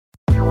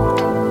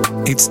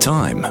It's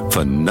time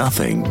for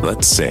Nothing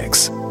But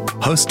Sex,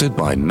 hosted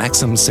by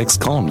Maxim sex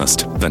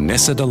columnist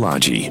Vanessa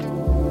Delagi.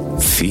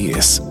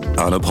 Fierce,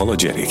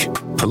 unapologetic,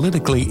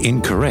 politically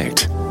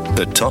incorrect,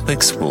 the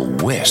topics will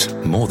whet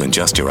more than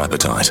just your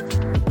appetite.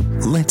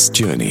 Let's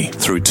journey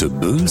through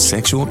taboo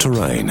sexual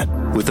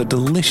terrain with a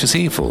delicious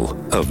earful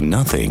of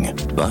nothing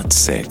but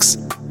sex.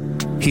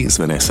 Here's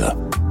Vanessa.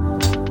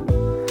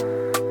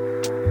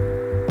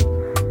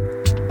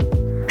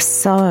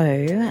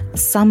 So,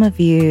 some of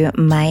you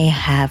may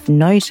have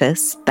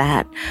noticed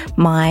that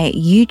my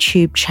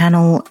YouTube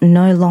channel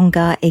no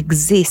longer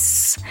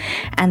exists.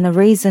 And the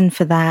reason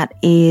for that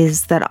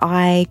is that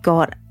I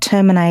got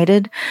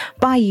terminated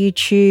by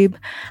YouTube,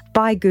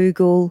 by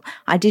Google.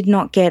 I did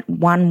not get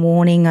one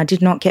warning. I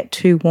did not get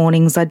two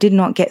warnings. I did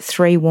not get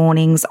three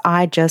warnings.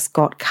 I just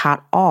got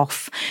cut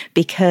off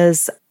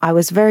because I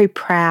was very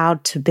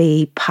proud to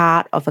be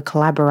part of a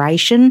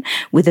collaboration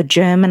with a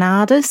German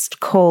artist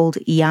called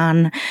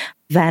Jan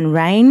van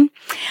Rijn.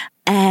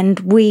 And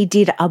we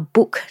did a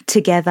book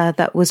together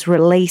that was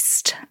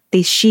released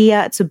this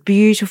year. It's a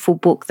beautiful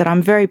book that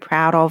I'm very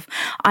proud of.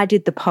 I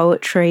did the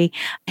poetry,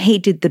 he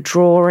did the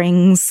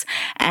drawings,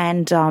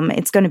 and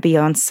it's going to be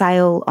on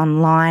sale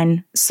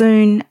online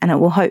soon, and it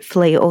will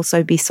hopefully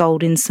also be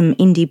sold in some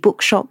indie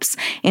bookshops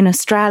in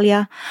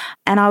Australia.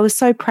 And I was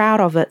so proud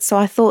of it, so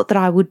I thought that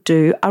I would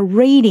do a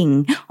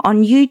reading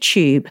on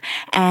YouTube,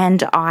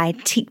 and I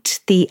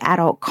ticked the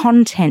adult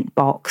content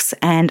box,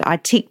 and I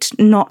ticked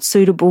not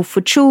suitable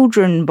for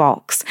children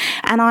box,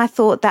 and I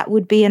thought that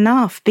would be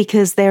enough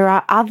because there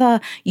are other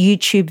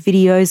YouTube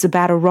videos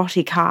about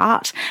erotic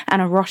art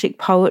and erotic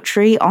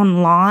poetry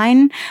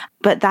online,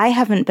 but they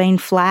haven't been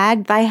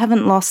flagged. They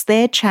haven't lost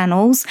their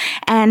channels.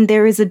 And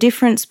there is a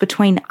difference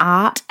between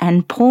art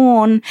and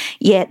porn.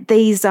 Yet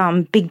these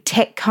big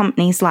tech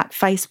companies like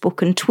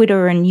Facebook and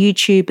Twitter and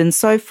YouTube and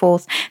so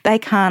forth, they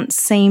can't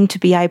seem to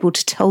be able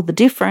to tell the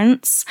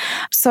difference.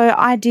 So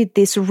I did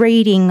this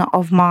reading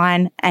of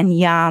mine and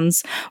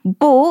Jan's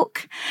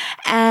book.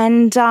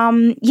 And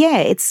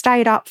it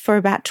stayed up for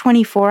about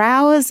 24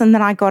 hours. And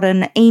then I got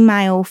an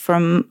email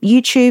from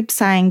YouTube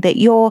saying that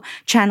your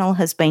channel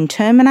has been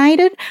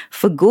terminated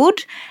for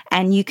good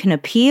and you can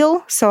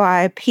appeal. So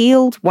I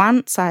appealed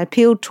once, I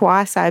appealed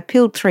twice, I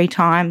appealed 3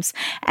 times,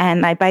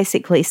 and they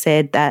basically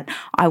said that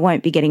I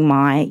won't be getting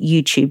my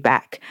YouTube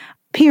back,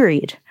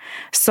 period.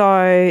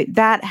 So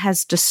that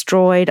has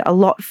destroyed a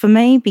lot for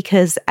me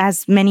because,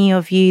 as many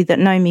of you that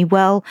know me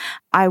well,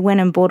 I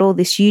went and bought all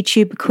this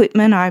YouTube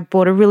equipment. I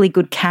bought a really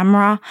good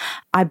camera.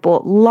 I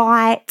bought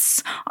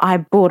lights. I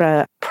bought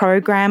a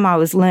program. I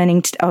was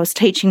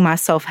teaching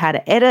myself how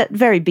to edit,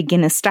 very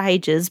beginner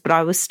stages, but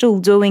I was still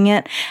doing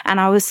it. And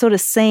I was sort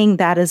of seeing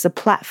that as a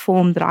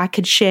platform that I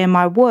could share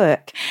my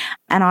work.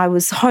 And I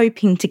was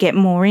hoping to get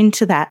more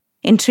into that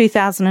in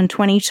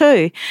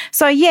 2022.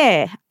 So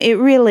it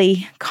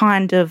really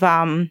kind of,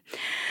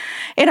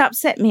 it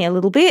upset me a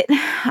little bit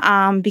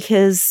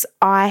because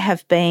I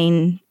have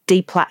been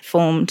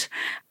deplatformed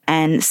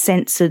and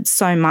censored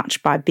so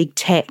much by big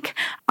tech.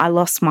 I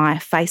lost my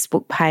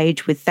Facebook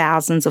page with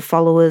thousands of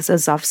followers,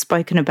 as I've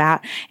spoken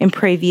about in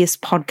previous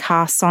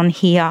podcasts on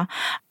here.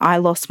 I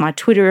lost my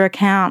Twitter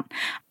account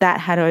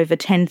that had over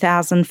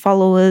 10,000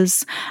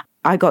 followers.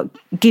 I got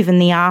given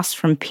the ass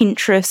from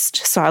Pinterest,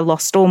 so I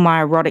lost all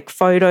my erotic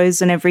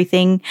photos and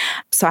everything.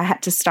 So I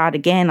had to start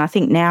again. I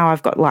think now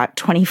I've got like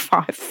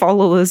 25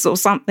 followers or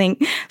something,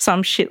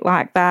 some shit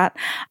like that.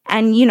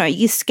 And,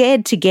 you're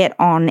scared to get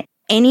on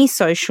any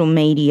social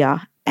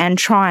media and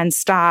try and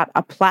start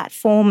a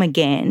platform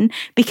again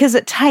because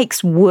it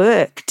takes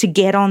work to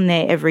get on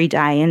there every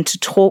day and to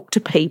talk to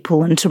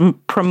people and to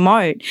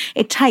promote.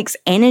 It takes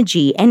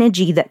energy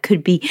that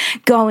could be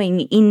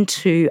going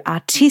into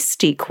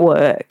artistic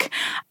work,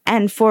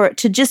 and for it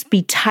to just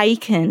be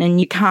taken and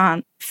you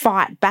can't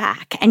fight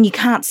back and you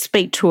can't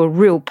speak to a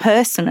real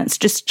person. It's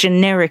just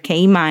generic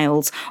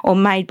emails or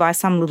made by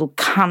some little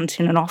cunt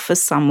in an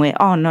office somewhere.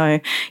 Oh no,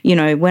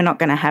 we're not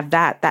going to have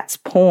that. That's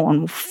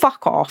porn.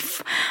 Fuck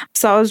off.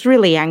 So I was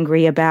really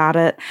angry about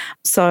it.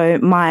 So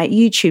my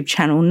YouTube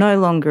channel no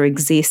longer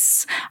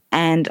exists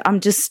and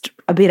I'm just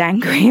a bit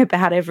angry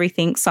about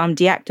everything. So I'm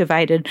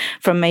deactivated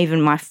from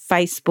even my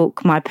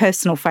Facebook, my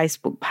personal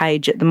Facebook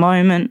page at the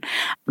moment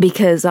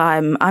because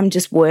I'm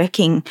just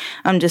working.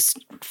 I'm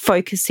just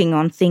focusing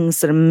on things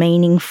that are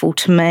meaningful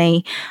to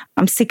me.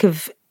 I'm sick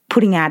of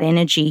putting out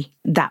energy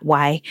that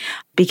way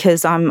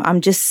because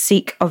I'm just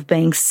sick of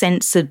being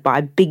censored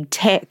by big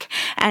tech.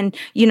 And,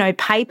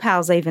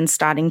 PayPal's even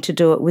starting to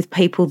do it with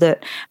people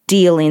that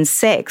deal in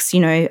sex,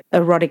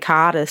 erotic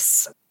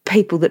artists,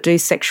 people that do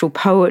sexual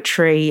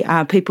poetry,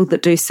 people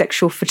that do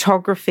sexual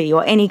photography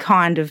or any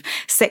kind of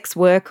sex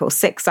work or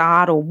sex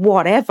art or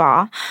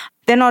whatever.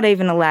 They're not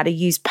even allowed to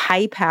use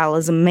PayPal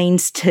as a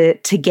means to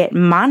get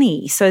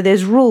money. So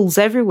there's rules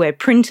everywhere.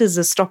 Printers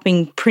are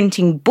stopping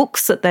printing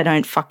books that they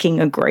don't fucking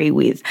agree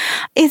with.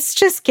 It's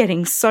just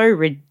getting so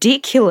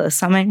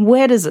ridiculous. I mean,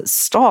 where does it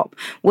stop?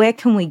 Where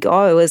can we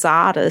go as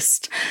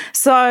artists?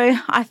 So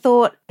I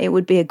thought it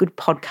would be a good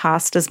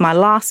podcast as my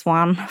last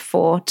one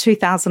for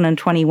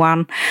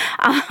 2021.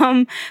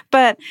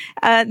 But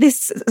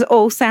this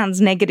all sounds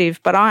negative,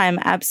 but I am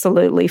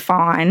absolutely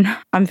fine.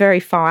 I'm very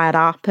fired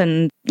up,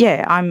 and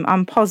yeah,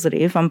 I'm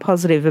positive. I'm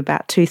positive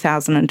about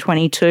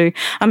 2022.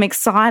 I'm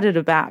excited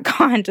about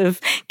kind of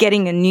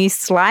getting a new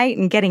slate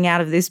and getting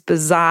out of this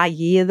bizarre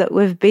year that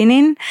we've been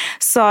in.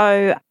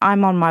 So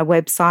I'm on my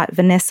website,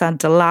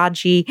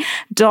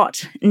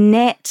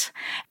 vanessadelagi.net.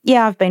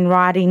 Yeah, I've been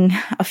writing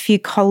a few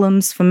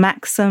columns for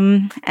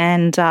Maxim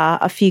and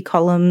a few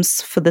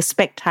columns for The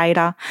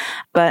Spectator,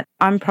 but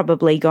I'm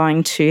probably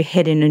going to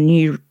head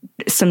in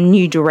some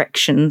new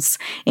directions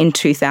in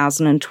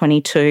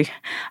 2022,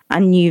 a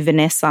new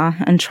Vanessa,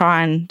 and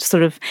try and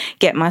sort of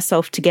get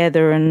myself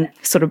together and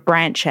sort of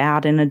branch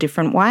out in a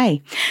different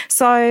way.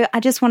 So I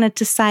just wanted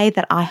to say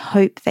that I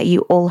hope that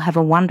you all have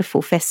a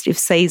wonderful festive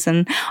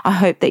season. I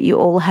hope that you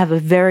all have a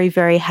very,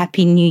 very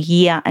happy new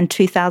year, and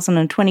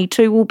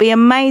 2022 will be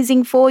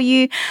amazing for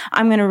you.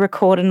 I'm going to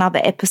record another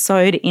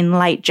episode in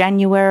late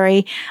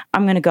January.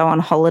 I'm going to go on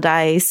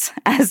holidays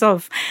as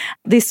of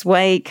this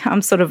week.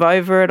 I'm sort of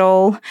over it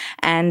all,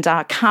 and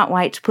can't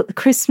wait to put the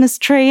Christmas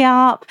tree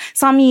up.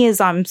 Some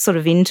years I'm sort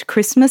of into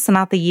Christmas and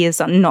other years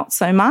I'm not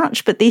so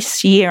much, but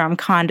this year I'm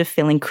kind of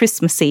feeling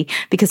Christmassy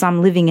because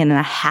I'm living in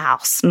a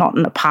house, not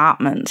an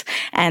apartment.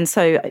 And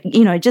so,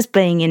 just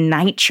being in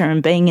nature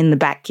and being in the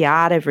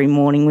backyard every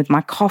morning with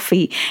my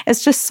coffee,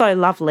 it's just so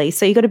lovely.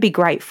 So you've got to be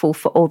grateful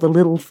for all the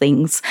little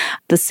things,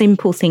 the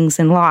simple things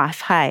in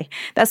life. Hey,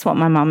 that's what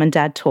my mum and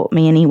dad taught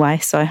me anyway,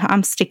 so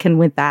I'm sticking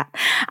with that.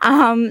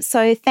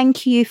 So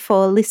thank you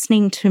for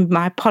listening to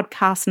my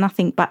podcast,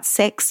 Nothing But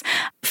Sex,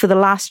 for the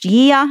last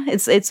year.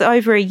 It's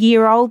over a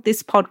year old,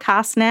 this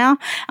podcast now.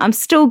 I'm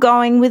still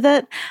going with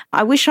it.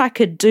 I wish I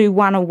could do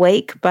one a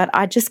week, but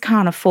I just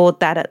can't afford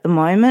that at the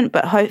moment.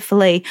 But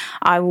hopefully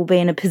I will be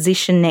in a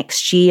position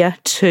next year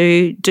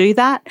to do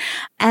that.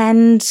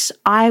 And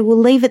I will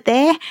leave it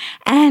there,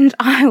 and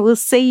I will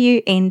see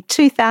you in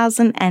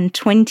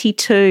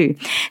 2022.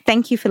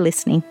 Thank you for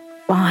listening.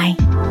 Bye.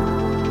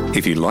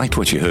 If you liked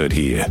what you heard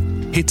here,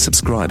 hit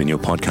subscribe in your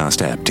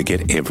podcast app to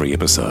get every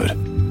episode,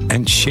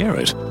 and share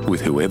it with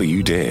whoever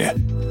you dare.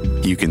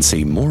 You can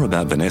see more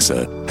about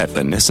Vanessa at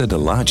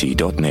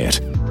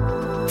vanessadelagi.net.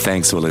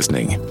 Thanks for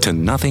listening to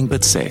Nothing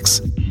But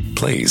Sex.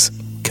 Please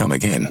come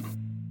again.